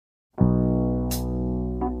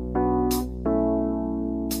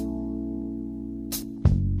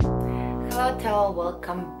at all,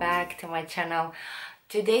 welcome back to my channel.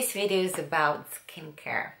 Today's video is about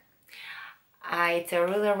skincare. It's a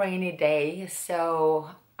really rainy day, so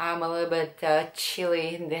I'm a little bit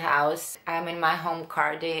chilly in the house. I'm in my home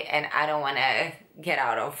cardi and I don't want to get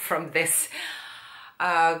out of from this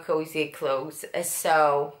cozy clothes.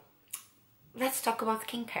 So let's talk about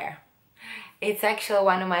skincare. It's actually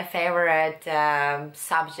one of my favorite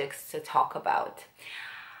subjects to talk about.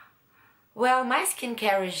 Well, my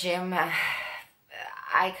skincare regime,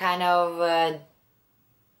 I kind of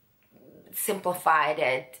simplified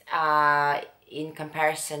it in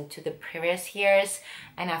comparison to the previous years,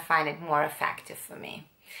 and I find it more effective for me.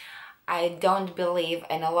 I don't believe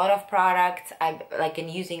in a lot of products, in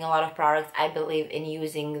using a lot of products. I believe in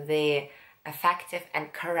using the effective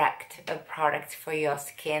and correct products for your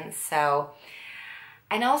skin.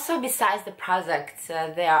 And also, besides the products,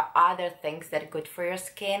 there are other things that are good for your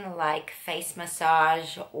skin, like face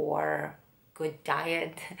massage or good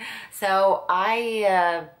diet. So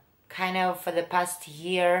I kind of, for the past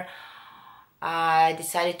year,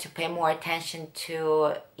 decided to pay more attention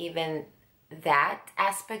to even that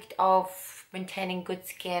aspect of maintaining good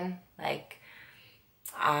skin, like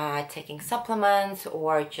taking supplements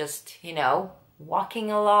or just,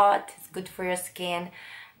 walking a lot. It's good for your skin.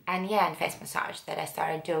 And face massage that I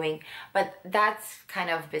started doing. But that's kind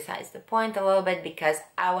of besides the point a little bit, because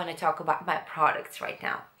I want to talk about my products right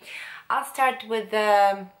now. I'll start with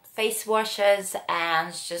the face washes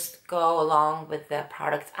and just go along with the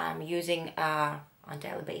products I'm using on a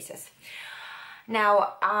daily basis.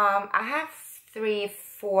 Now, I have three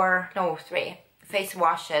face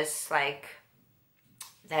washes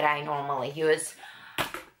that I normally use.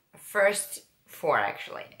 First, four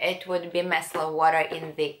actually. It would be micellar water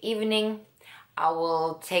in the evening. I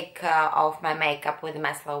will take off my makeup with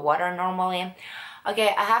micellar water normally.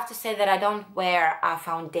 Okay, I have to say that I don't wear a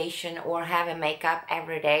foundation or have a makeup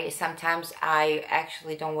every day. Sometimes I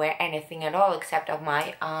actually don't wear anything at all except of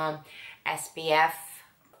my SPF.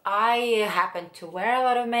 I happen to wear a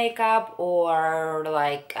lot of makeup or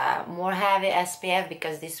more heavy SPF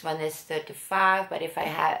because this one is 35, but if I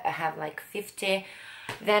have like 50,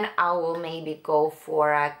 then I will maybe go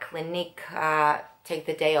for a Clinique, take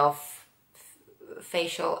the day off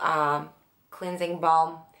facial cleansing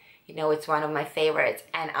balm. It's one of my favorites,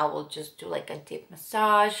 and I will just do like a deep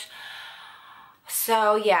massage.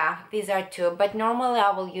 So yeah, these are two, but normally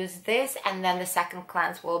I will use this, and then the second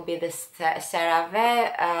cleanse will be this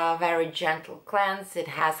CeraVe, very gentle cleanse. It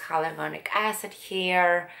has hyaluronic acid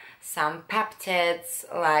here, some peptides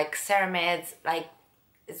like ceramides,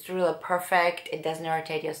 it's really perfect. It doesn't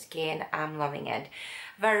irritate your skin. I'm loving it.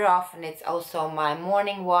 Very often it's also my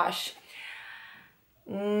morning wash.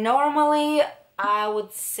 Normally I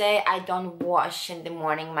would say I don't wash in the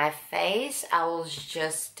morning my face. I will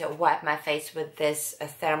just wipe my face with this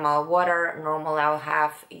thermal water. Normally I'll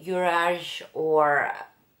have Urage or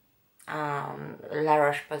La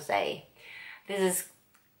Roche-Posay. This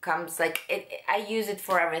comes I use it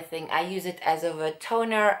for everything. I use it as of a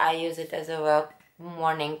toner. I use it as of a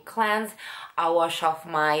morning cleanse. I wash off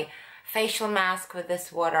my facial mask with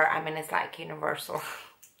this water. I mean, it's like universal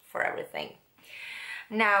for everything.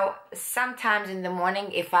 Now, sometimes in the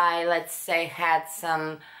morning, if I, let's say, had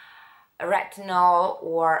some retinol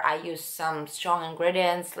or I use some strong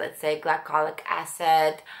ingredients, let's say glycolic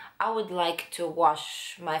acid, I would like to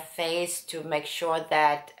wash my face to make sure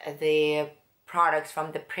that the products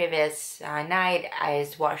from the previous night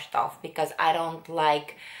is washed off, because I don't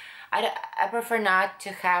like, I prefer not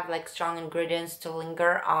to have strong ingredients to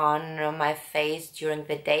linger on my face during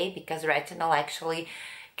the day, because retinol actually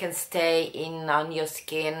can stay on your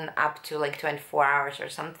skin up to 24 hours or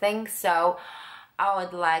something. So I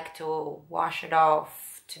would like to wash it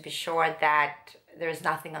off to be sure that there's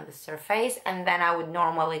nothing on the surface, and then I would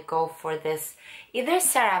normally go for this either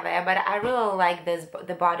CeraVe, but I really like this,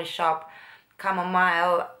 the Body Shop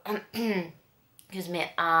Camomile excuse me,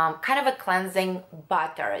 kind of a cleansing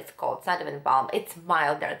butter, it's called. It's not even balm, it's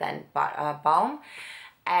milder than balm,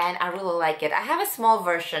 and I really like it. I have a small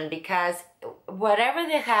version because whatever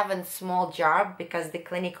they have in small jar, because the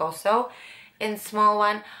Clinique also in small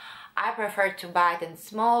one, I prefer to buy it in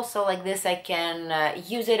small, so like this I can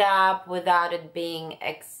use it up without it being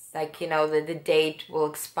the date will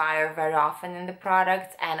expire very often in the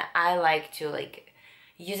products, and I like to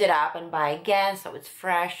use it up and buy again so it's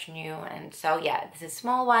fresh, new. And so yeah, this is a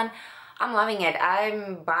small one. I'm loving it.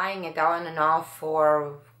 I'm buying it on and off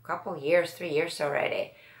for a couple years, 3 years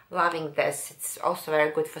already. Loving this. It's also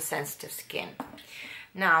very good for sensitive skin.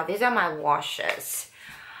 Now, these are my washes.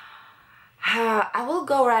 I will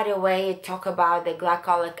go right away talk about the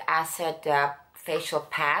glycolic acid facial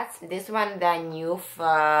pads. This one that I knew,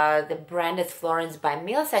 the brand is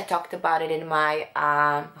FlorenceBy. I talked about it in my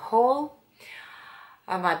haul,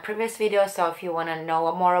 my previous video, so if you want to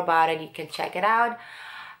know more about it, you can check it out.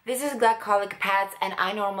 This is Glycolic pads, and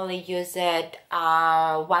I normally use it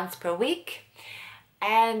once per week.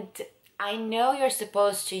 And I know you're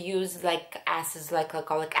supposed to use like acids like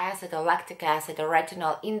glycolic acid or lactic acid or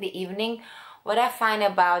retinol in the evening. What I find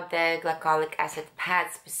about the glycolic acid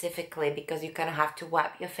pad specifically, because you kind of have to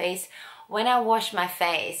wipe your face, when I wash my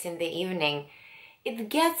face in the evening, it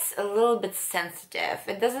gets a little bit sensitive.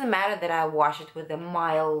 It doesn't matter that I wash it with a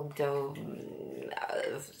mild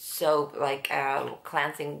soap, like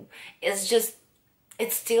cleansing. It's just,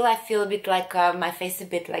 it's still, I feel a bit like my face a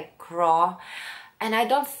bit like raw, and I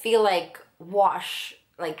don't feel like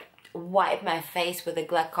wipe my face with the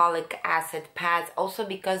glycolic acid pads, also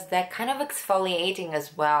because they're kind of exfoliating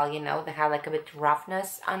as well, you know, they have like a bit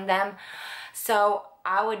roughness on them. So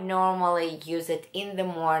I would normally use it in the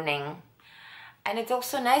morning. And it's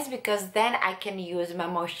also nice because then I can use my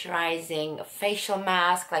moisturizing facial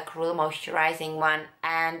mask, like real moisturizing one,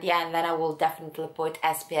 and yeah, and then I will definitely put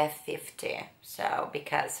SPF 50, so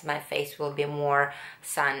because my face will be more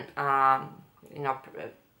sun, you know,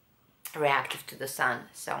 reactive to the sun,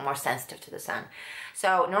 so more sensitive to the sun.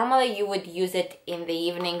 So normally you would use it in the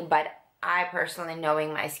evening, but I personally,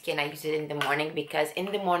 knowing my skin, I use it in the morning, because in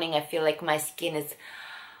the morning I feel like my skin is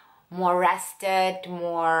more rested,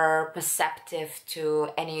 more perceptive to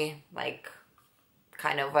any like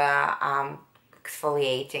kind of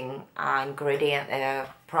exfoliating ingredient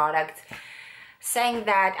product. Saying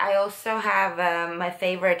that, I also have my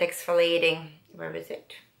favorite exfoliating, where is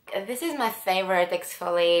it? This is my favorite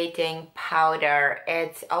exfoliating powder.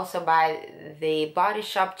 It's also by the Body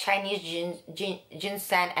Shop,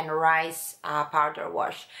 ChineseGinseng and Rice powder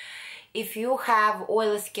wash. If you have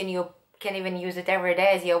oily skin, you can even use it every day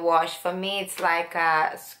as your wash. For me, it's like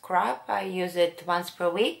a scrub. I use it once per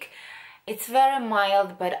week. It's very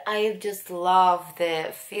mild, but I just love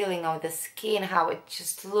the feeling of the skin, how it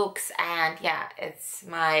just looks, and yeah, it's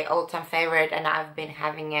my all-time favorite, and I've been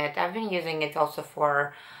having it. I've been using it also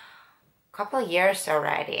for couple of years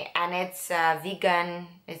already, and it's vegan.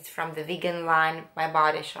 It's from the vegan line by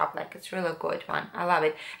Body Shop. Like, it's really good one. I love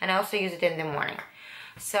it, and I also use it in the morning.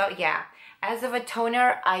 So yeah, as of a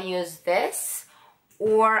toner, I use this,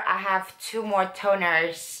 or I have two more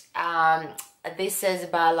toners. This is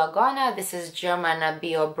by Laguna. This is German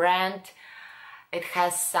bio brand. It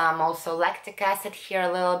has some also lactic acid here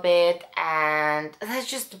a little bit, and there's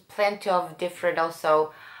just plenty of different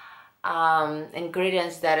also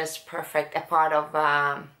ingredients that is perfect, a part of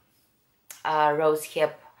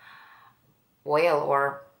rosehip oil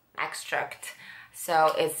or extract.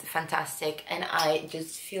 So it's fantastic, and I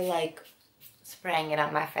just feel like spraying it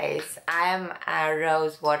on my face. I'm a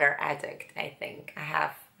rose water addict. I think I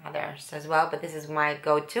have others as well, but this is my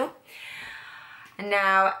go-to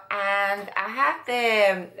now. And I have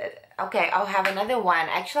the, okay, I'll have another one.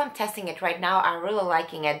 Actually, I'm testing it right now. I'm really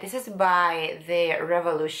liking it. This is by the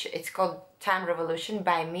Revolution. It's called Time Revolution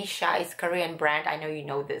by Misha. It's Korean brand. I know you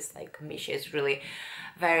know this. Like, Misha is really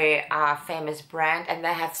very famous brand, and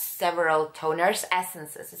they have several toners,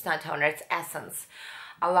 essences. It's not toner, it's essence.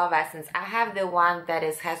 I love essence. I have the one that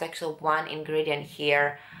has actually one ingredient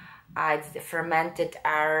here. It's the fermented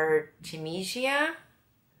Artemisia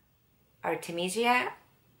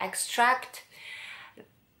extract.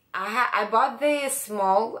 I bought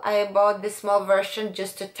the small version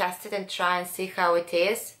just to test it and try and see how it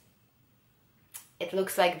is. It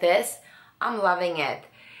looks like this. I'm loving it.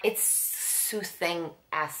 It's soothing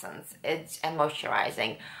essence. It's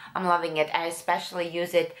moisturizing. I'm loving it. I especially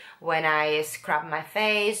use it when I scrub my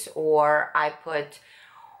face, or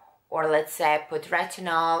let's say I put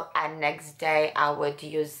retinol, and next day I would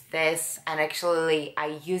use this, and actually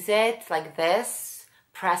I use it like this,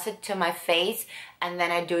 press it to my face, and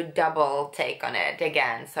then I do a double take on it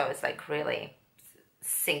again, so it's like really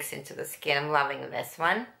sinks into the skin. I'm loving this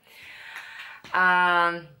one.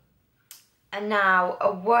 And now,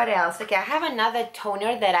 what else? Okay, I have another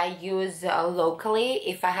toner that I use locally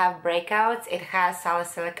if I have breakouts. It has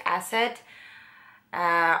salicylic acid,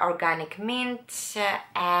 organic mint,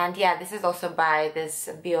 and yeah, this is also by this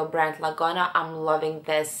bio brand Laguna. I'm loving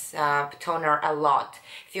this toner a lot.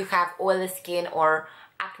 If you have oily skin or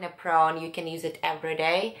acne prone, you can use it every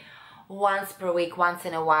day. Once per week, once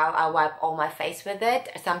in a while, I wipe all my face with it.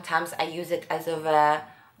 Sometimes I use it as of a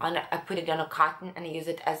I put it on a cotton and I use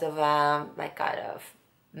it as of like a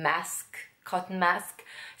mask, cotton mask,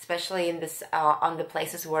 especially in this on the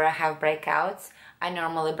places where I have breakouts. I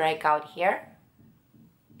normally break out here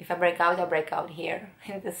if I break out, I break out here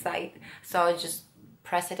in the side. So I just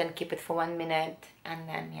press it and keep it for 1 minute, and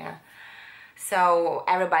then yeah. So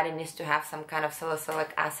everybody needs to have some kind of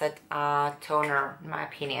salicylic acid toner, in my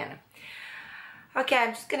opinion. Okay,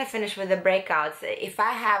 I'm just gonna finish with the breakouts. If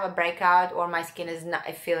I have a breakout or my skin is not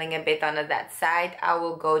feeling a bit on that side, I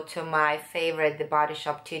will go to my favorite, the Body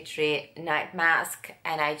Shop Tea Tree Night Mask,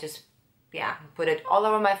 and I just, yeah, put it all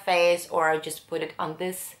over my face, or I just put it on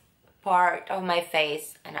this part of my face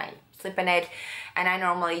and I sleep in it, and I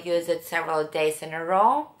normally use it several days in a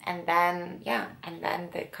row, and then, yeah, and then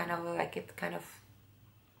they kind of like, it kind of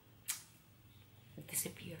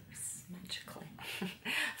disappears magically.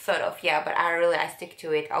 Sort of, yeah, but I stick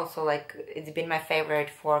to it. Also, like, it's been my favorite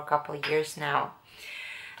for a couple of years now.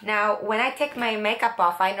 Now, when I take my makeup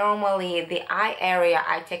off, I normally, the eye area,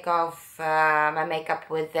 I take off my makeup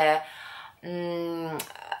with the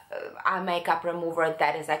eye makeup remover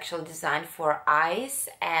that is actually designed for eyes,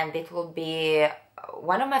 and it will be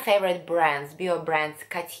one of my favorite brands, bio brands,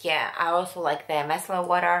 Cartier. I also like the micellar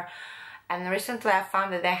water. And recently I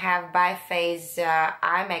found that they have bi-phase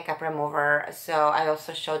eye makeup remover, so I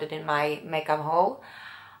also showed it in my makeup haul.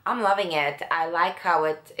 I'm loving it. I like how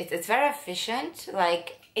it's very efficient.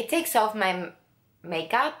 Like, it takes off my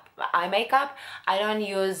makeup, eye makeup. I don't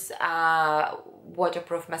use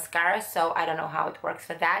waterproof mascara, so I don't know how it works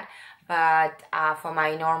for that. But for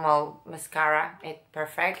my normal mascara, it's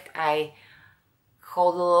perfect. I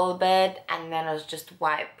hold a little bit and then I just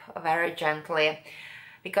wipe very gently.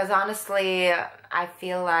 Because honestly, I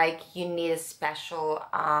feel like you need a special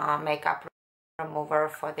makeup remover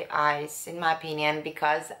for the eyes, in my opinion,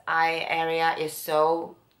 because eye area is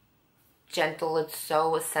so gentle, it's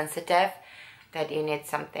so sensitive, that you need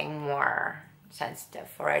something more sensitive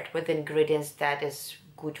for it, with ingredients that is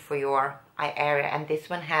good for your eye area. And this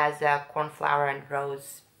one has cornflower and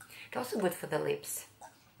rose. It's also good for the lips.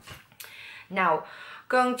 Now,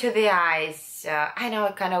 going to the eyes, I know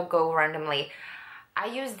I kind of go randomly. I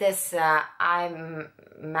use this eye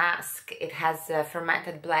mask. It has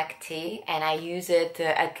fermented black tea, and I use it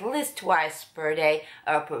at least twice per day,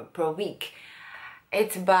 per week.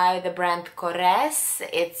 It's by the brand Corres.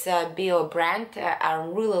 It's a bio brand. I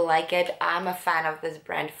really like it. I'm a fan of this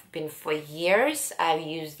brand, been for years. I've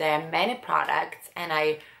used their many products, and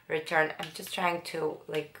I return. I'm just trying to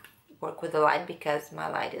like work with the light because my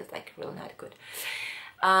light is like really not good.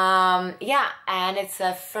 Yeah, and it's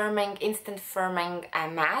a firming, instant firming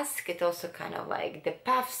mask. It also kind of like the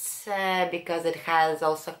puffs because it has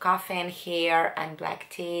also coffee in here and black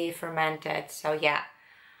tea fermented. So yeah,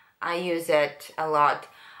 I use it a lot.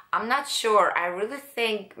 I'm not sure. I really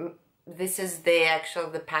think this is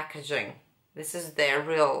the packaging. This is the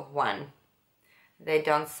real one. They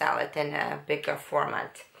don't sell it in a bigger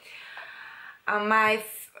format.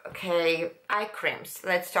 Okay, eye creams.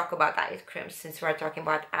 Let's talk about eye creams since we're talking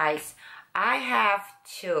about eyes. I have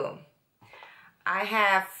two. I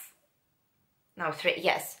have, no, three,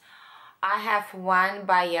 yes. I have one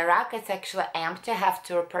by Yarak. It's actually empty. I have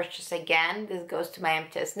to purchase again. This goes to my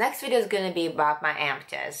empties. Next video is going to be about my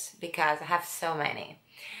empties because I have so many.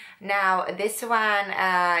 Now, this one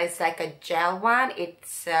is like a gel one.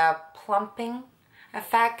 It's a plumping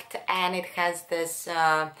effect, and it has this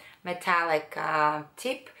metallic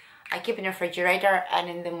tip. I keep it in the refrigerator, and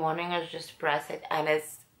in the morning I just press it, and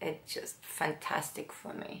it's just fantastic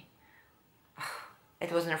for me. It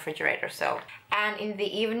was in the refrigerator, so. And in the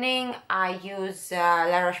evening I use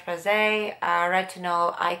La Roche-Posay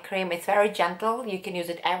Retinol eye cream. It's very gentle. You can use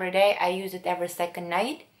it every day. I use it every second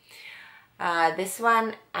night. This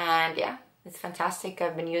one, and yeah, it's fantastic.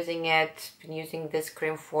 I've been using it. Been using this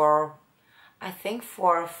cream for, I think,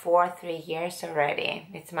 for 3 years already.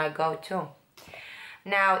 It's my go-to.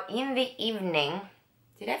 Now, in the evening,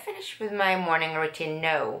 did I finish with my morning routine?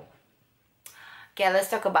 No. Okay, let's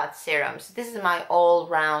talk about serums. This is my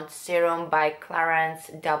all-round serum by Clarins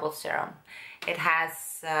Double Serum. It has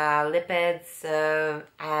lipids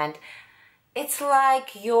and it's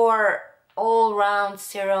like your all-round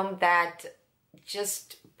serum that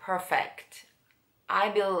just perfect. I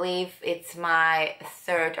believe it's my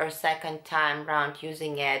third or second time round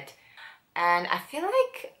using it, and I feel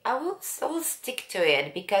like I will stick to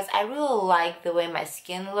it because I really like the way my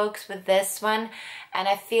skin looks with this one, and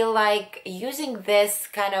I feel like using this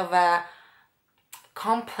kind of a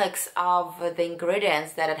complex of the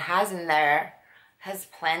ingredients that it has in there has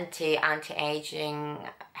plenty anti-aging,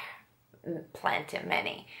 plenty,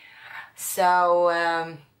 many. So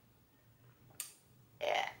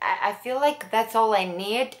I feel like that's all I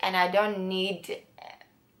need, and I don't need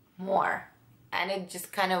more, and it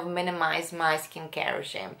just kind of minimizes my skincare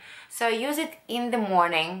regime. So I use it in the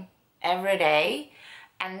morning every day,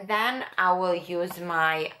 And then I will use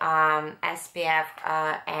my SPF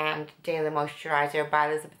and daily moisturizer by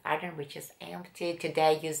Elizabeth Arden, which is empty. Today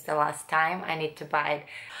I used the last time. I need to buy it.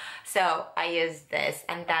 So I use this,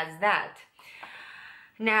 and that's that.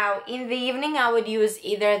 Now in the evening I would use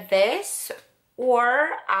either this, or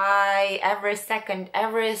every second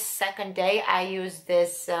day I use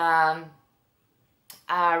this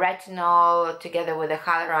retinol together with a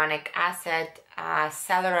hyaluronic acid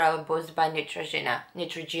Cellular Boost by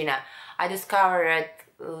Neutrogena. I discovered it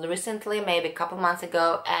recently, maybe a couple months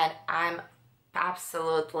ago, and I'm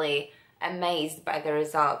absolutely amazed by the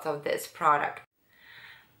results of this product.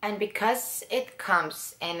 And because it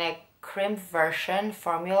comes in a cream version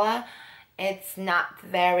formula, it's not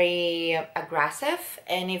very aggressive,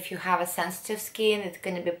 and if you have a sensitive skin, it's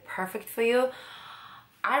going to be perfect for you.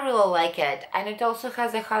 I really like it, and it also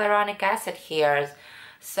has a hyaluronic acid here.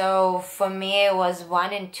 So for me it was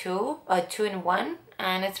 1 in 2, or 2 in 1,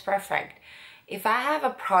 and it's perfect. If I have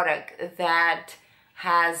a product that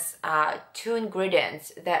has 2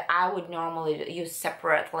 ingredients that I would normally use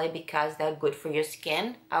separately because they're good for your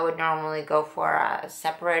skin, I would normally go for a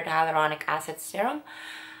separate hyaluronic acid serum.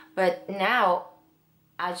 But now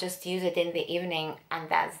I just use it in the evening, and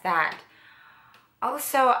that's that.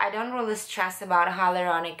 Also, I don't really stress about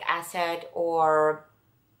hyaluronic acid or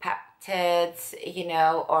peptides, you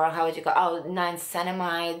know, or how would you go, oh,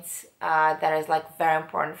 niacinamides, that is like very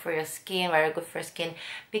important for your skin, very good for your skin,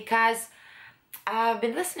 because I've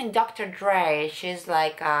been listening Dr. Dre. She's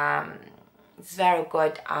like it's very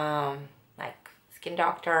good like skin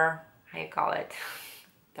doctor, how you call it,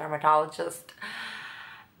 dermatologist.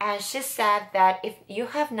 And she said that if you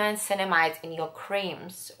have niacinamides in your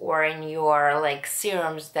creams or in your like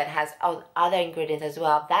serums that has other ingredients as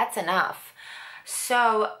well, that's enough.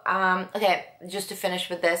 So okay, just to finish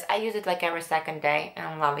with this, I use it like every second day and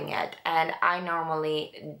I'm loving it. And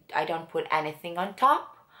I don't put anything on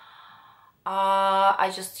top.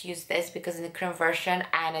 I just use this because in the cream version,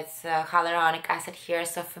 and it's hyaluronic acid here,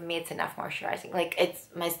 so for me it's enough moisturizing. Like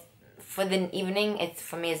for the evening,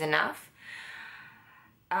 for me is enough.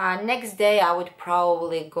 Next day I would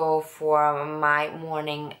probably go for my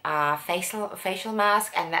morning facial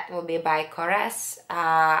mask, and that will be by Clarins.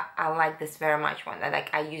 I like this very much, one that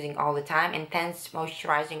I'm using all the time. Intense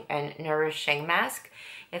moisturizing and nourishing mask.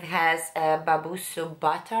 It has babusu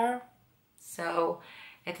butter, so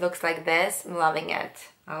it looks like this. I'm loving it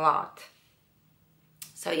a lot.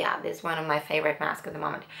 So yeah, this is one of my favorite masks at the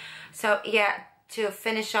moment. So yeah, to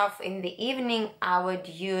finish off in the evening, I would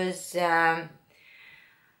use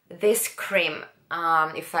this cream.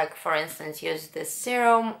 If like for instance use this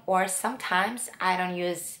serum, or sometimes I don't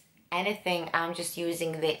use anything, I'm just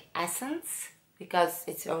using the essence because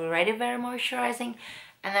it's already very moisturizing,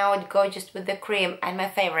 and I would go just with the cream. And my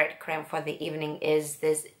favorite cream for the evening is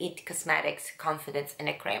this IT Cosmetics Confidence in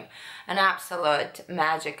a Cream, an absolute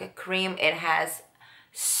magic cream. It has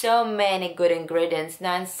so many good ingredients: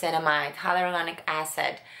 niacinamide, hyaluronic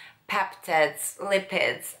acid, peptides,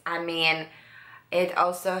 lipids. I mean, it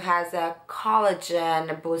also has a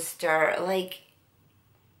collagen booster. Like,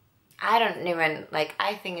 I don't even, like,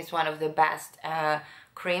 I think it's one of the best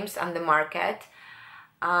creams on the market.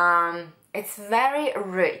 It's very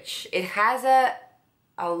rich. It has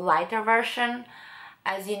a lighter version.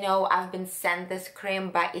 As you know, I've been sent this cream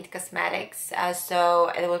by IT Cosmetics, so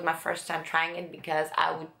it was my first time trying it because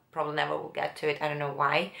I would probably never will get to it. I don't know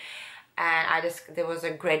why. And there was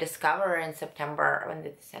a great discovery in September. When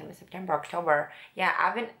did they send me? September, October. Yeah,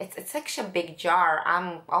 it's actually a big jar.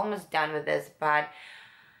 I'm almost done with this, but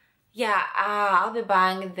yeah, I'll be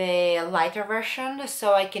buying the lighter version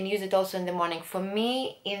so I can use it also in the morning. For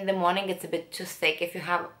me, in the morning, it's a bit too thick. If you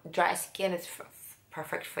have dry skin, it's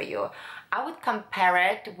perfect for you. I would compare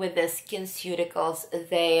it with the SkinCeuticals.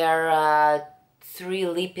 They are 3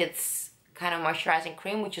 lipids kind of moisturizing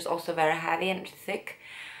cream, which is also very heavy and thick.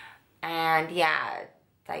 And yeah,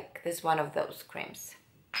 like this one of those creams.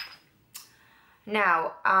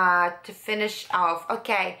 Now, to finish off,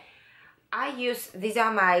 okay, these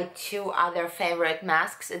are my 2 other favorite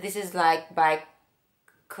masks. This is like by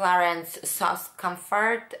Clarins Sauce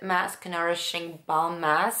Comfort Mask, Nourishing Balm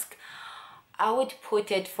Mask. I would put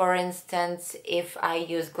it, for instance, if I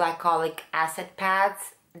use glycolic acid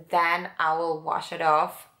pads, then I will wash it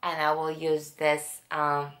off and I will use this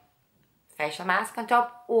facial mask on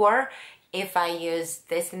top. Or if I use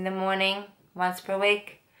this in the morning once per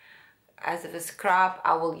week as a scrub,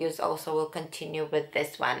 I will continue with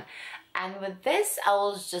this one. And with this, I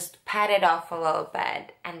will just pat it off a little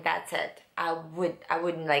bit, and that's it. I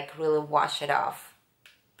wouldn't like really wash it off.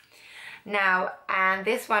 Now, and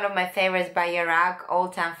this one of my favorites by Iraq,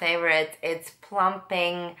 all-time favorite. It's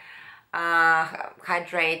plumping,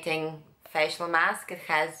 hydrating facial mask. It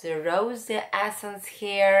has the rose essence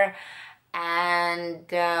here, and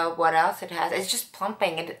what else it has? It's just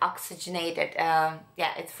plumping. It oxygenated.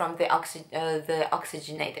 Yeah, it's from the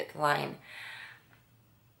oxygenated line.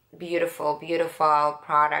 Beautiful, beautiful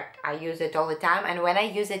product. I use it all the time, and when I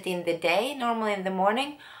use it in the day, normally in the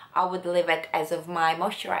morning, I would leave it as of my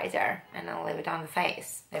moisturizer, and I'll leave it on the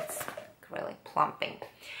face. It's really plumping.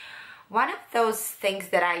 One of those things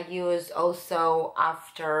that I use also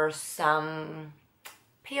after some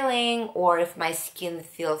peeling, or if my skin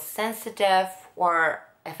feels sensitive, or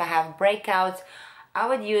if I have breakouts, I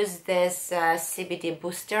would use this CBD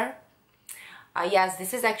Booster. Yes,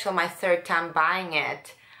 this is actually my third time buying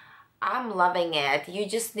it. I'm loving it. You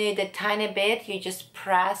just need a tiny bit, you just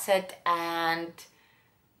press it, and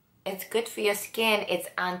it's good for your skin. It's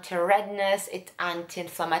anti-redness, it's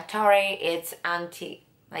anti-inflammatory, it's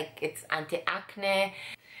anti-acne.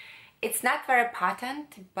 It's not very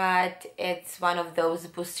potent, but it's one of those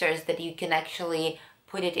boosters that you can actually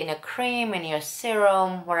put it in a cream, in your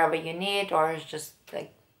serum, wherever you need, or just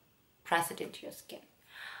like press it into your skin.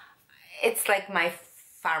 It's like my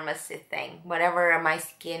pharmacy thing. Whatever my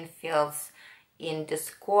skin feels in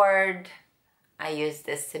discord, I use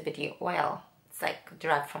this CBD oil. It's like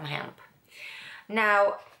derived from hemp.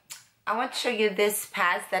 Now, I want to show you this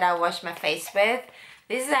pads that I wash my face with.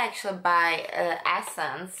 This is actually by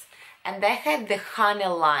Essence, and they had the honey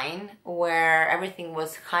line where everything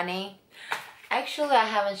was honey. Actually, I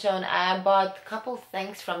haven't shown. I bought a couple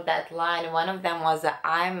things from that line. One of them was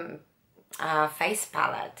a face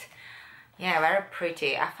palette. Yeah, very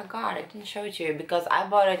pretty. I forgot, I didn't show it to you because I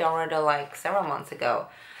bought it already like several months ago.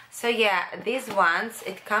 So yeah, these ones,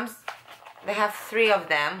 it comes, they have 3 of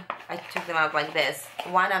them. I took them out like this.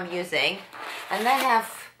 One I'm using, and I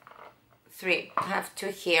have 3. I have 2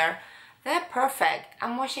 here. They're perfect.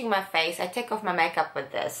 I'm washing my face. I take off my makeup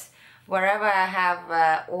with this. Wherever I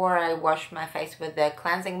have, or I wash my face with the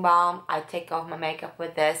cleansing balm, I take off my makeup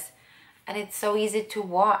with this. And it's so easy to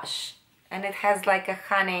wash. And it has like a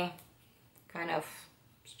honey kind of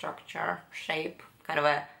structure, shape, kind of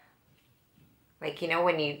a, like, you know,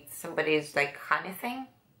 when somebody's like honey thing,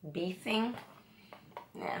 bee thing.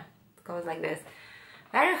 Yeah, it goes like this.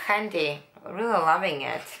 Very handy, really loving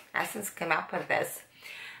it. Essence came up with this.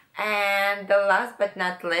 And the last but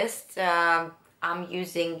not least, I'm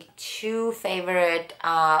using 2 favorite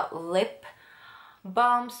lip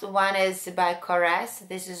balms. One is by Clarins.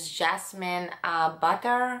 This is jasmine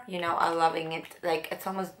butter. You know, I'm loving it. Like, it's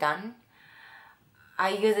almost done. I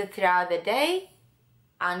use it throughout the day,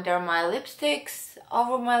 under my lipsticks,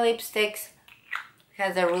 over my lipsticks. It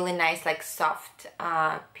has a really nice, like, soft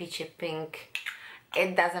peachy pink.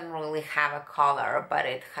 It doesn't really have a color, but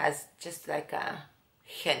it has just like a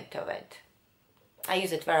hint of it. I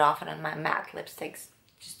use it very often on my matte lipsticks,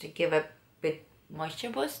 just to give a bit moisture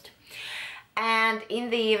boost. And in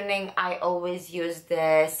the evening, I always use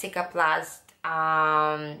the Cicaplast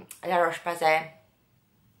La Roche-Posay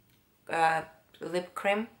lip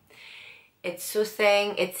cream. It's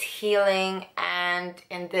soothing, it's healing, and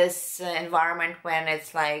in this environment when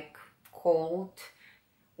it's like cold,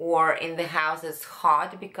 or in the house it's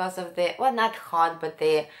hot because of the, well, not hot, but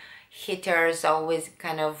the heaters always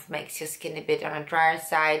kind of makes your skin a bit on the drier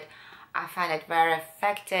side. I find it very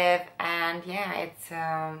effective, and yeah, it's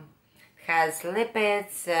has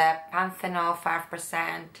lipids, panthenol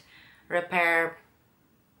 5%,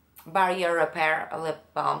 barrier repair lip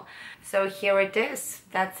balm. So here it is.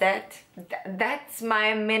 That's it. That's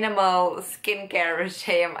my minimal skincare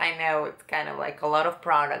regime. I know it's kind of like a lot of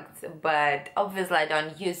products, but obviously I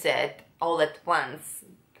don't use it all at once.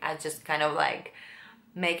 I just kind of like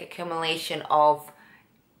make accumulation of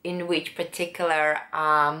in which particular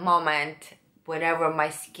moment, whenever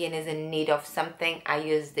my skin is in need of something, I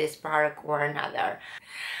use this product or another.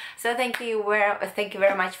 So thank you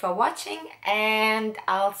very much for watching, and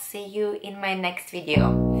I'll see you in my next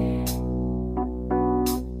video.